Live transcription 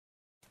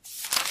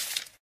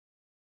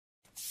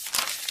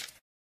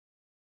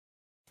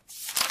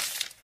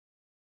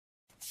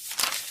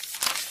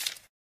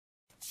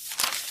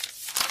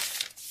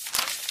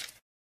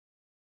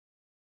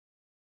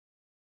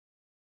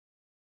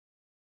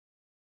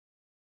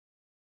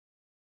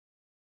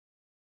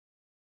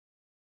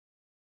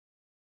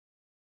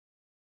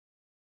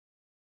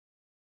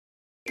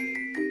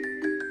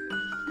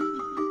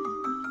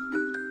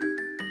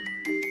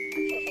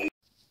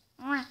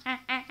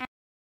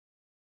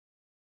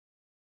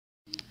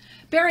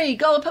Barry,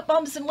 Gala put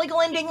bombs in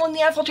Legoland, England,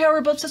 the Eiffel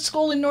Tower, Boftsa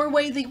Skole in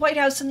Norway, the White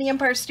House, and the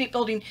Empire State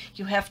Building.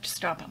 You have to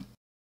stop him.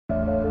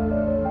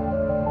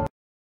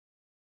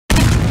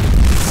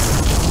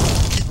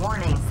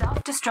 Warning,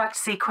 self-destruct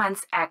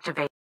sequence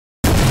activate.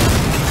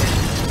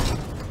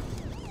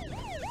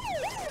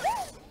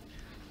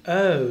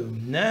 Oh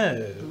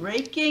no.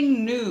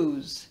 Breaking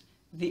news.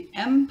 The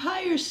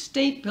Empire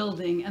State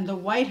Building and the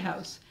White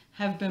House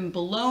have been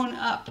blown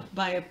up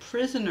by a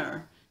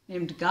prisoner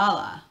named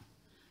Gala.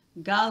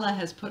 Gala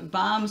has put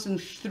bombs in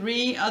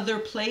 3 other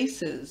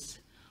places.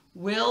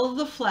 Will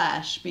the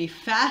Flash be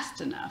fast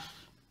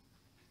enough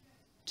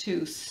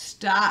to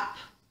stop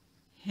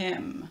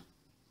him?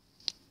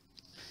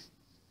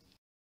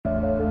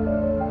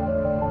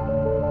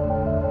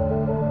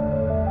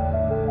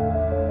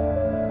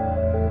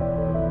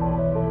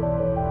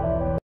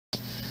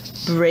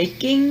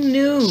 Breaking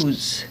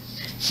news.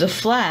 The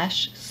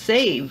Flash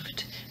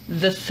saved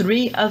the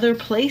 3 other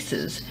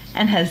places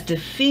and has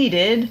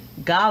defeated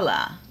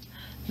Gala.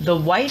 The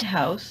White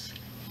House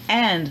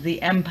and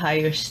the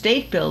Empire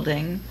State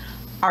Building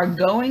are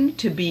going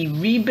to be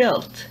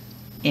rebuilt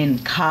in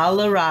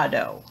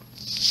Colorado.